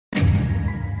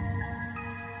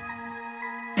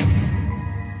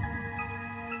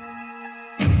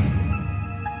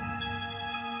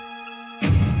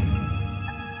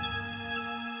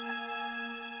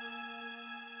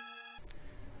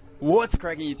What's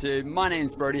cracking YouTube? My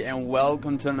name's Brodie and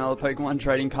welcome to another Pokemon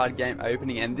trading card game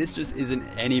opening, and this just isn't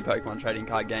any Pokemon trading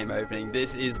card game opening.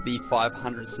 This is the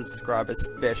 500 subscriber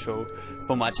special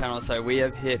for my channel. So we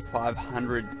have hit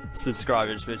 500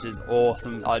 subscribers, which is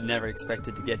awesome. I'd never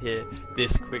expected to get here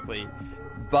this quickly.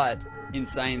 But in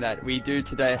saying that, we do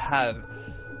today have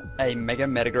a Mega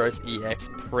Metagross EX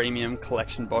premium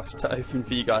collection box to open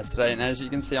for you guys today, and as you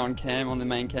can see on cam, on the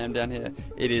main cam down here,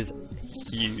 it is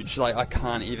huge. Like, I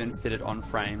can't even fit it on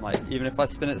frame. Like, even if I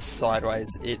spin it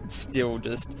sideways, it still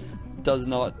just does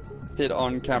not fit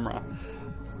on camera.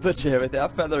 But yeah,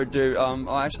 without further ado,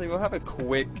 I actually will have a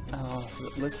quick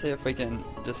let's see if we can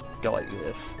just go like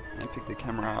this and pick the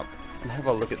camera up and have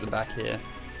a look at the back here.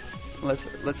 Let's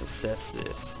assess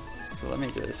this. So let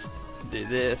me just do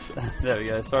this. There we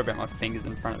go. Sorry about my fingers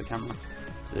in front of the camera.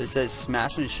 It says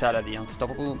smash and shatter the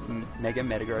unstoppable Mega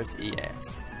Metagross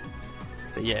EX.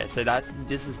 But yeah, so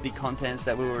this is the contents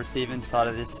that we will receive inside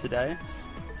of this today.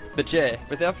 But yeah,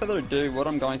 without further ado, what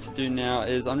I'm going to do now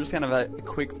is I'm just going to have a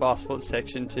quick fast forward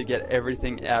section to get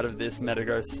everything out of this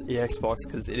Metagross EX box,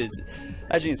 because it is,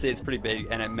 as you can see, it's pretty big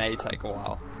and it may take a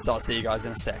while. So I'll see you guys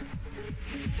in a sec.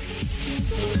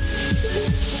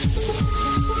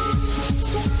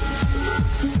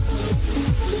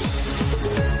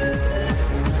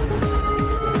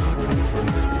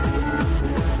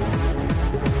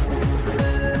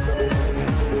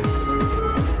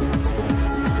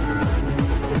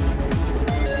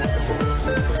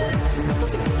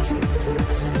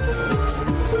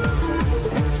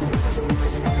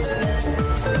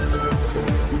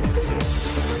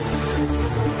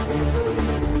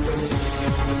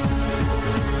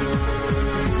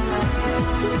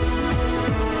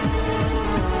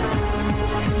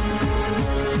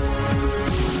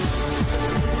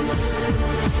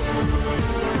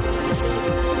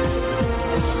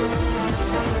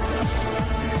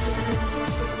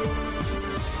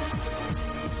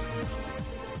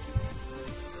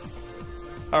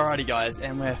 Alrighty guys,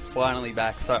 and we're finally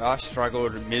back. So I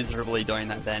struggled miserably doing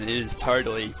that then. It is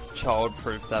totally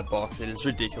child-proof, that box. It is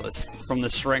ridiculous. From the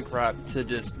shrink wrap to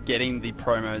just getting the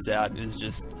promos out is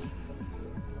just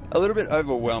a little bit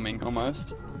overwhelming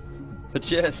almost. But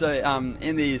yeah, so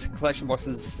in these collection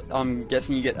boxes, I'm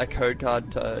guessing you get a code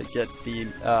card to get the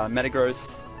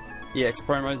Metagross EX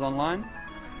promos online.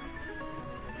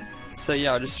 So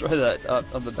yeah, I'll just throw that up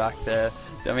on the back there.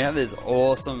 Then we have this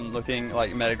awesome looking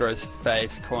like Metagross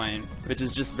face coin, which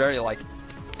is just very like,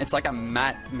 it's like a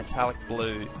matte metallic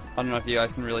blue. I don't know if you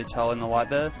guys can really tell in the light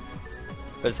there,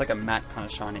 but it's like a matte kind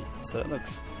of shiny. So that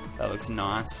looks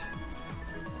nice.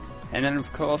 And then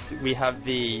of course we have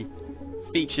the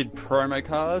featured promo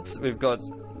cards. We've got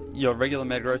your regular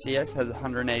Metagross EX, has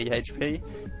 180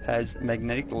 HP, has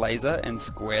magnetic laser and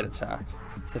squared attack.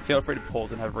 So feel free to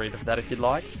pause and have a read of that if you'd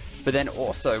like. But then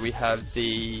also we have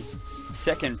the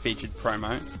second featured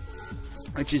promo,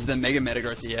 which is the Mega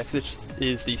Metagross EX, which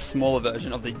is the smaller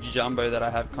version of the jumbo that I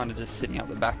have kind of just sitting up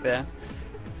the back there.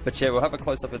 But yeah, we'll have a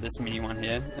close-up of this mini one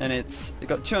here, and it's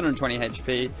got 220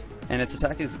 HP, and its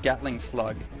attack is Gatling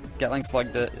Slug. Gatling Slug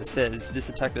says this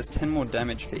attack does 10 more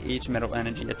damage for each metal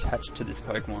energy attached to this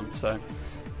Pokemon. So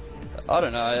I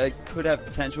don't know, it could have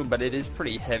potential, but it is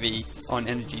pretty heavy on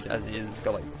energies as is. It's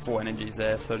got like 4 energies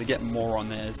there, so to get more on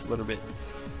there is a little bit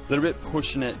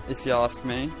pushing it if you ask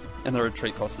me. And the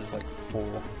retreat cost is like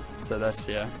 4, so that's,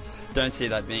 yeah, don't see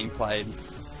that being played.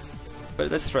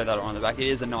 But let's throw that on the back. It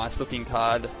is a nice looking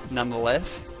card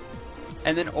nonetheless.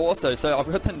 And then also, so I've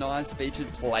got the nice featured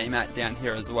playmat down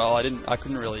here as well. I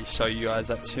couldn't really show you guys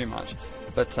that too much,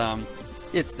 but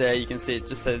it's there. You can see it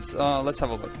just says, oh, let's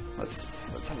have a look. Let's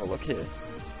have a look here.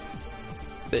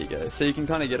 There you go. So you can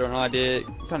kind of get an idea. It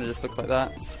kind of just looks like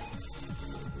that.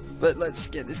 But let's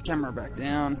get this camera back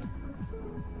down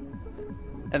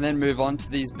and then move on to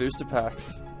these booster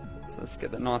packs. So let's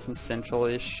get that nice and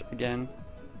central-ish again.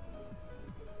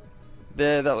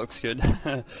 There, that looks good.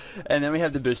 And then we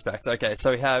have the boost packs. Okay,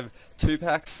 so we have 2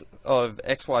 packs of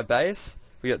XY base,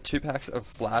 we got 2 packs of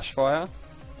Flash Fire,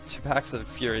 2 packs of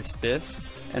Furious Fist,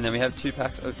 and then we have 2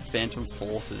 packs of Phantom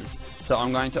Forces. So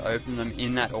I'm going to open them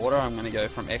in that order. I'm going to go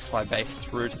from XY base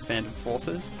through to Phantom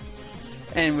Forces.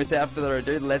 And without further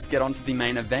ado, let's get on to the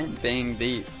main event, being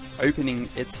the opening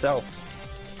itself.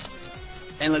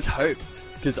 And let's hope,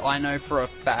 because I know for a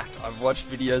fact, I've watched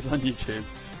videos on YouTube,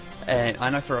 and I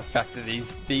know for a fact that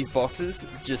these boxes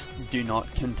just do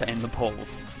not contain the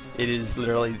pulls. It is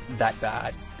literally that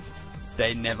bad.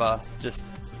 They never just,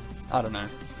 I don't know,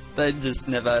 they just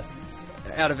never,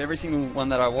 out of every single one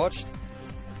that I watched,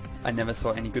 I never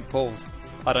saw any good pulls.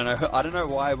 I don't know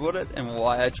why I bought it and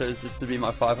why I chose this to be my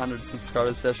 500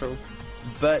 subscriber special,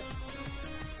 but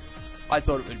I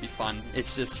thought it would be fun.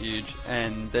 It's just huge,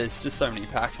 and there's just so many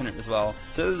packs in it as well.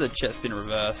 So there's a chest spin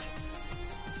reverse.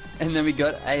 And then we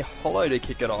got a holo to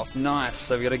kick it off. Nice.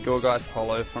 So we got a Gorgeist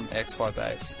holo from XY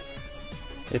base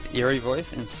with Eerie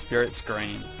Voice and Spirit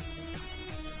Scream.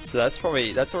 So that's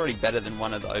already better than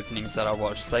one of the openings that I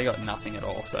watched. So they got nothing at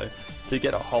all. So to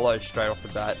get a holo straight off the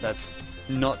bat, that's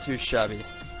not too shabby.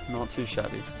 Not too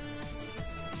shabby.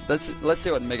 Let's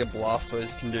see what Mega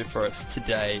Blastoise can do for us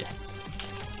today.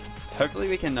 Hopefully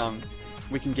we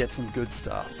can get some good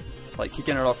stuff. Like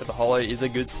kicking it off with the holo is a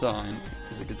good sign.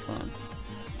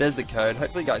 There's the code.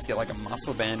 Hopefully you guys get like a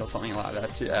muscle band or something like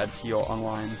that to add to your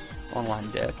online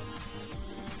deck.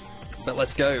 But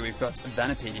let's go. We've got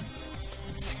Vanipede,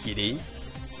 Skitty,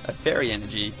 a Fairy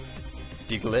Energy,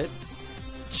 Diglett,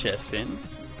 Chespin,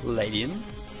 Ladian,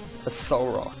 a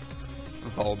Solrock,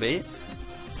 Volbeat,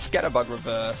 Scatterbug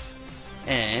Reverse,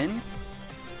 and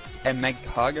a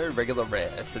Magcargo regular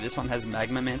rare. So this one has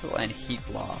Magma Mantle and Heat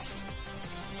Blast.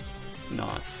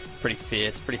 Nice. Pretty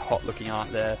fierce, pretty hot looking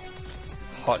art there.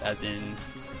 Hot as in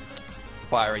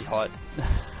fiery hot.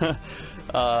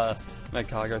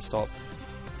 Magcargo, stop.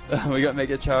 We got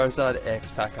Mega Charizard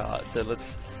X pack art. So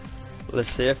let's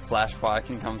see if Flash Fire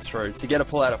can come through. To get a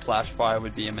pull out of Flash Fire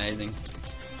would be amazing.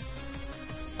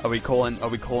 Are we calling a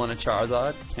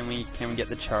Charizard? Can we get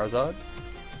the Charizard?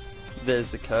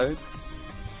 There's the code.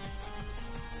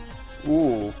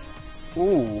 Ooh.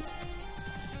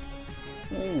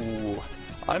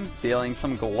 I'm feeling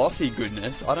some glossy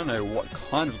goodness. I don't know what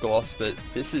kind of gloss, but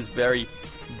this is very,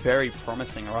 very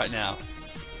promising right now.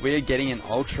 We are getting an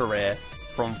ultra rare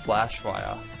from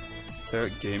Flashfire. So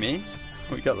Gumi,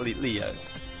 we got Litleo,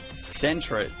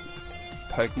 Sentret,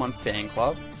 Pokemon Fan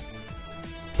Club,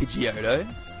 Pidgeotto,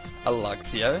 a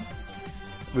Luxio.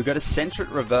 We've got a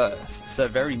Sentret reverse, so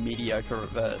very mediocre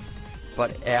reverse.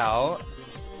 But our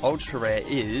ultra rare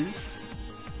is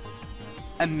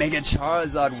a Mega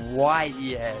Charizard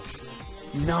Y.EX.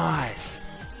 Nice.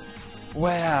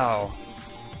 Wow.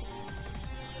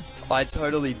 I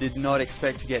totally did not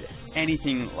expect to get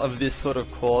anything of this sort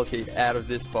of quality out of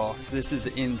this box. This is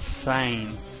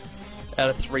insane. Out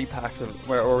of 3 packs,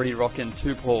 we're already rocking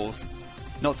 2 pulls.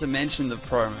 Not to mention the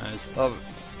promos.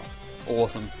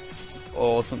 Awesome.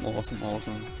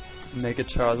 Mega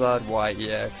Charizard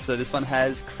Y.EX. So this one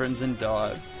has Crimson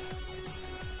Dive.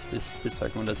 This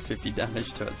Pokemon does 50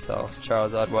 damage to itself.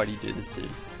 Charizard, why do you do this to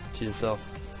yourself?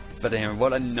 But anyway,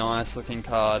 what a nice looking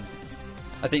card.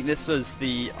 I think this was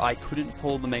I couldn't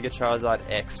pull the Mega Charizard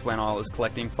X when I was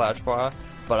collecting Flashfire,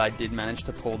 but I did manage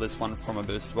to pull this one from a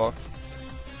booster box.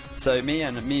 So me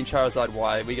and Charizard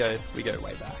Y, we go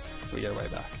way back.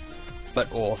 But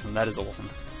awesome, that is awesome.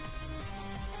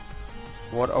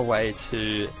 What a way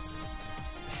to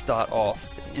start off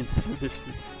in this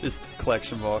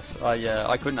collection box.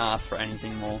 I couldn't ask for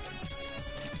anything more.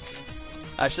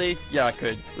 Actually, yeah, I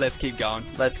could. Let's keep going.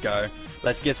 Let's go.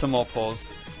 Let's get some more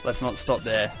pulls. Let's not stop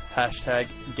there. Hashtag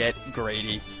get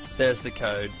greedy. There's the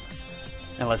code.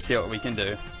 And let's see what we can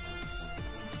do.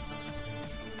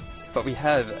 But we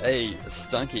have a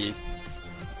Stunky,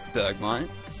 Bergmite,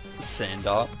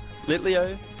 Sandar,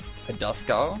 Litleo, a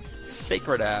Duskull,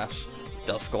 Secret Ash,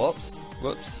 Dusclops,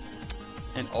 whoops,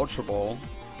 and Ultra Ball.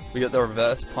 We got the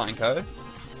reverse Pineco,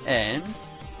 and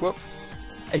whoop,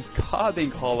 a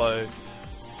Carbink Holo.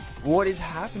 What is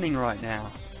happening right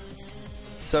now?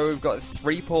 So we've got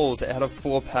 3 pulls out of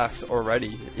 4 packs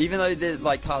already. Even though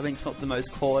Carbink's not the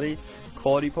most quality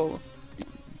pull,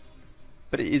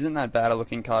 but it isn't that bad a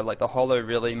looking card. Like the holo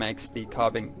really makes the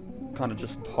Carbink kind of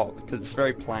just pop because it's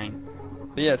very plain.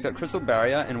 But yeah, it's got Crystal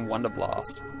Barrier and Wonder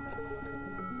Blast.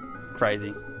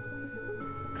 Crazy.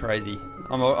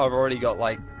 I've already got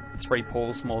like 3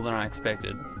 pulls more than I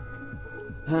expected.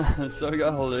 So we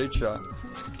got Hawlucha.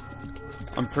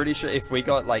 I'm pretty sure if we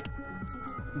got like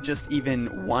just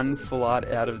even 1 full art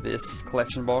out of this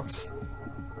collection box,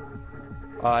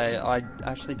 I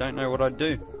actually don't know what I'd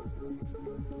do.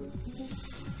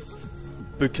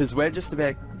 Because we're just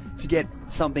about to get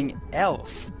something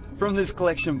else from this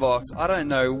collection box. I don't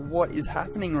know what is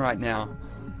happening right now.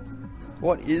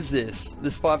 What is this?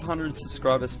 This 500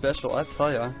 subscriber special, I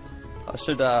tell ya. I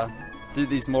should do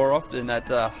these more often at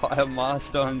higher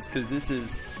milestones because this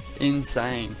is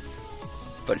insane.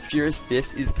 But Furious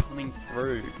Fist is coming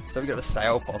through. So we got a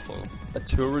Sail Fossil, a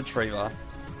Tool Retriever,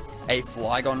 a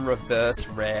Flygon Reverse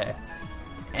Rare,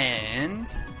 and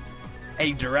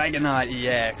a Dragonite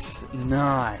EX.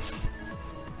 Nice.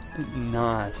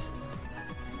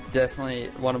 Definitely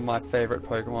one of my favorite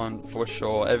Pokemon for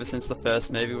sure. Ever since the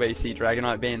first movie where you see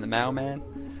Dragonite being the mailman.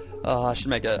 I should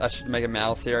make a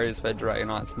mail series where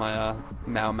Dragonite's my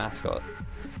mail mascot.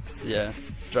 'Cause, yeah,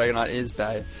 Dragonite is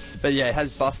Bay. But yeah, it has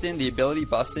Bust In, the ability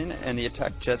Bust In, and the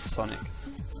attack Jet Sonic.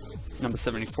 Number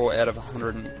 74 out of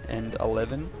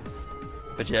 111.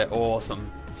 But yeah,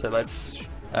 awesome. So let's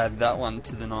add that one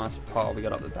to the nice pile we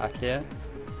got up the back here.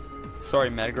 Sorry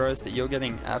Metagross, but you're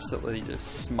getting absolutely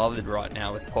just smothered right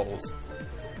now with pulls.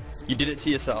 You did it to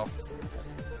yourself.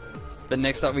 But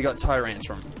next up we got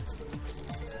Tyrantrum.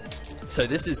 So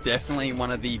this is definitely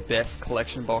one of the best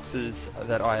collection boxes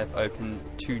that I have opened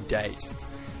to date.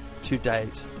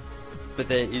 But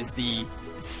there is the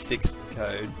 6th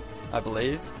code, I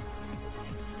believe.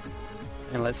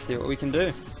 And let's see what we can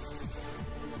do.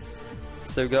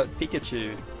 So we've got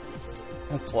Pikachu,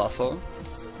 Plusle,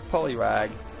 Poliwag,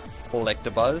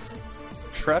 Electabuzz,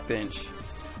 Trapinch,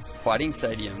 Fighting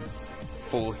Stadium,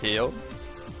 Full Heal,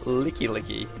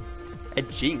 Licky, a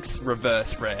Jinx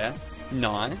reverse rare,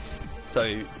 nice.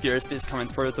 So Furious Fist coming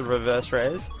through with the reverse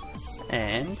rares,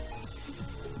 and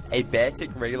a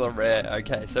Beartic regular rare.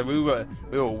 Okay, so we were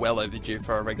well overdue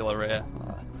for a regular rare.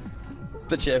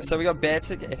 But yeah, so we got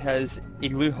Beartic. It has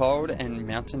Igloo Hold and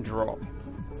Mountain Drop.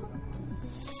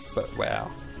 But wow,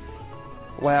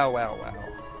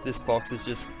 this box has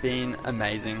just been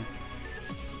amazing,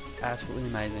 absolutely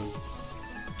amazing.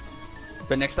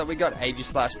 But next up we got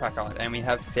Aegislash pack art, and we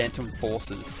have Phantom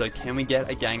Forces. So can we get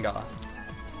a Gengar?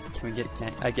 Can we get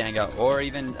a Gengar, or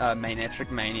even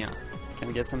Manectric Mania? Can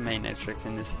we get some Manectrics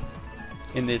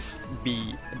in this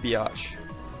biatch?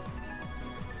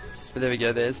 But there we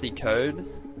go. There's the code.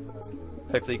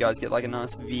 Hopefully, you guys get like a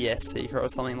nice VS Seeker or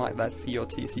something like that for your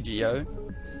TCGO.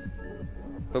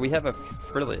 But we have a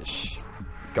Frillish,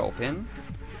 Gulpin,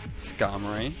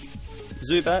 Skarmory,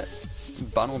 Zubat,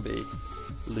 Bunnelby,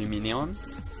 Lumineon,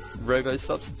 Robo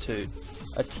Substitute,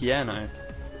 a Tiano,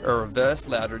 a Reverse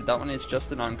Loudred, that one is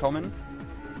just an uncommon,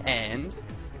 and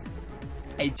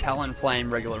a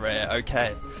Talonflame regular rare.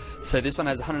 Okay, so this one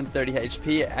has 130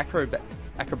 HP,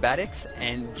 Acrobatics,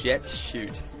 and Jet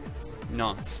Shoot.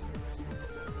 Nice.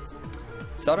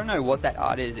 So I don't know what that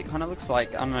art is. It kind of looks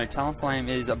like, I don't know, Talonflame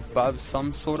is above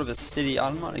some sort of a city.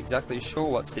 I'm not exactly sure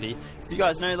what city. If you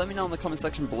guys know, let me know in the comment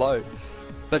section below.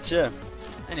 But yeah,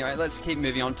 anyway, let's keep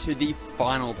moving on to the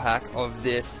final pack of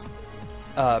this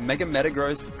Mega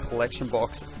Metagross collection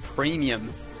box,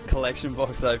 premium collection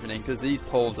box opening, because these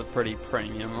pulls are pretty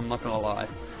premium, I'm not gonna lie.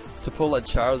 To pull a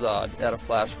Charizard out of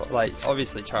Flashfire, like,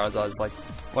 obviously Charizard is like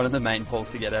one of the main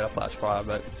pulls to get out of Flashfire,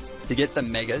 but to get the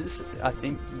Megas, I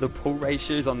think the pull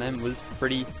ratios on them was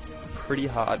pretty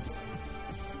hard.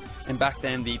 And back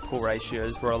then the pull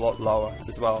ratios were a lot lower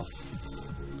as well.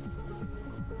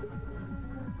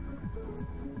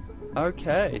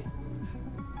 Okay,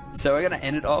 so we're going to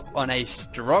end it off on a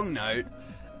strong note,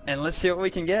 and let's see what we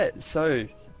can get. So,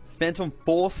 Phantom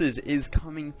Forces is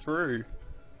coming through.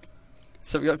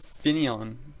 So we got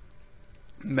Finneon,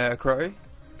 Murkrow,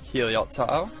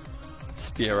 Helioptile,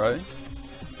 Spearow,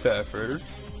 Furfrou,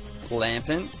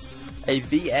 Lampent, a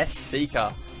VS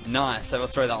Seeker. Nice, so we'll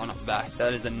throw that one up the back.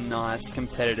 That is a nice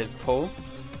competitive pull.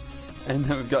 And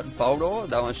then we've got Boldor,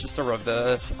 that one's just a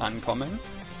reverse uncommon.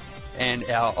 And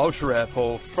our ultra rare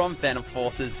pull from Phantom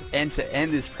Forces, and to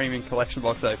end this premium collection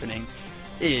box opening,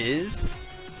 is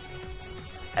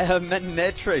a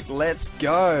Manectric. Let's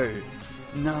go!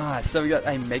 Nice. So we got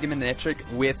a Mega Manectric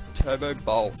with Turbo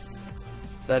Bolt.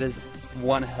 That is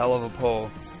one hell of a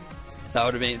pull.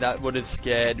 That would have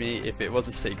scared me if it was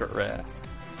a secret rare.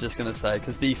 Just gonna say,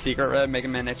 because the secret rare Mega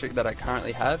Manectric that I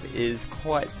currently have is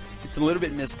it's a little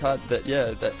bit miscut, but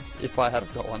yeah, that if I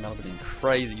had got one, that would have been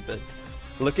crazy. But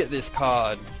look at this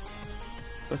card.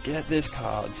 Look at this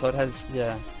card. So it has,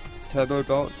 yeah, Turbo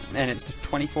Bolt, and it's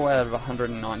 24 out of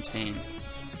 119.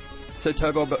 So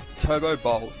Turbo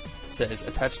Bolt says,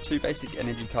 attach 2 basic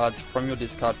energy cards from your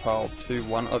discard pile to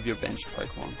one of your benched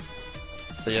Pokemon.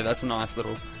 So yeah, that's a nice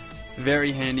little,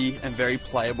 very handy and very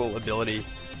playable ability.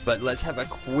 But let's have a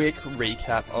quick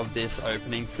recap of this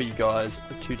opening for you guys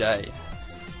today.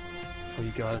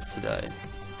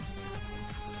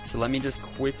 So let me just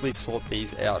quickly sort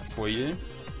these out for you.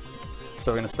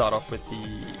 So we're going to start off with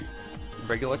the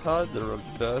regular card, the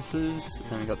reverses,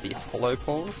 then we got the holo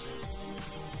pulls.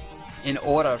 In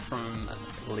order from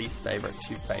least favorite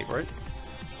to favorite,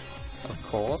 of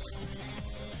course.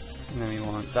 And then we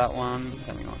want that one,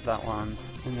 then we want that one,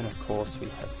 and then of course we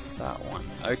have that one.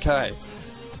 Okay,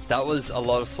 that was a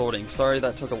lot of sorting. Sorry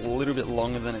that took a little bit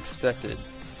longer than expected.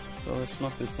 But let's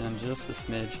knock this down just a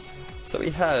smidge. So we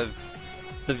have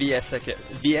the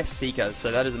VS Seeker,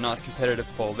 so that is a nice competitive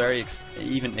pull, very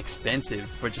even expensive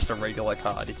for just a regular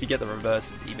card. If you get the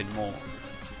reverse, it's even more.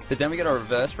 But then we got a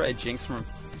reverse rare Jinx from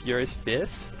Furious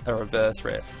Fist, a reverse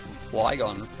rare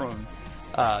Flygon from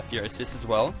Furious Fist as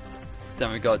well.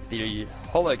 Then we've got the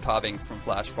holo carving from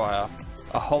Flashfire,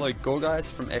 a holo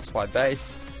Gorgeist from XY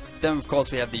Base. Then of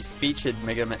course we have the featured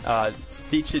Metagross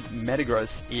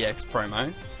EX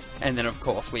promo, and then of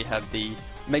course we have the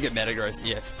Mega Metagross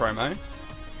EX promo.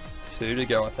 2 to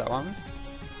go with that one.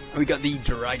 We got the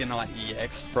Dragonite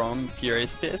EX from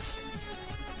Furious Fist,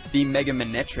 the Mega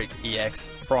Manectric EX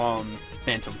from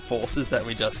Phantom Forces that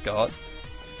we just got,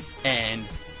 and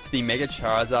the Mega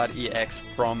Charizard EX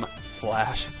from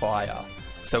Flashfire.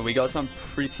 So we got some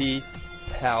pretty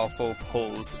powerful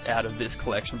pulls out of this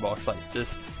collection box.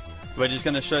 We're just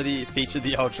going to show feature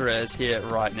the ultra rares here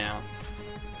right now.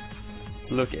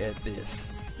 Look at this.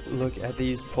 Look at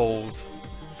these pulls.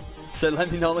 So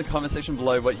let me know in the comment section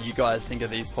below what you guys think of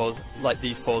these pulls.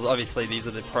 Obviously these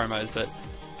are the promos, but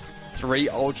 3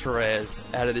 ultra rares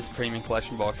out of this premium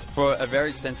collection box. For a very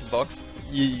expensive box,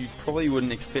 you probably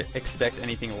wouldn't expect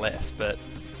anything less, but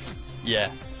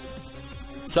yeah.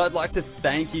 So I'd like to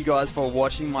thank you guys for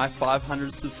watching my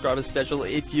 500 subscriber special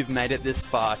if you've made it this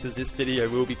far, because this video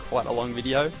will be quite a long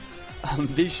video.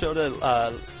 Be sure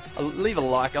to leave a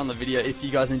like on the video if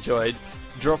you guys enjoyed.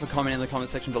 Drop a comment in the comment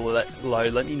section below.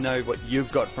 Let me know what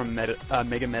you've got from Mega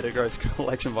Metagross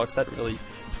collection box. That really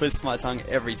twists my tongue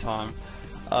every time.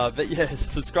 But yeah,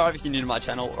 subscribe if you're new to my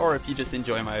channel, or if you just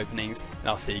enjoy my openings. And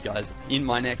I'll see you guys in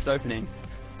my next opening.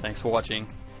 Thanks for watching.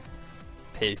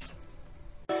 Peace.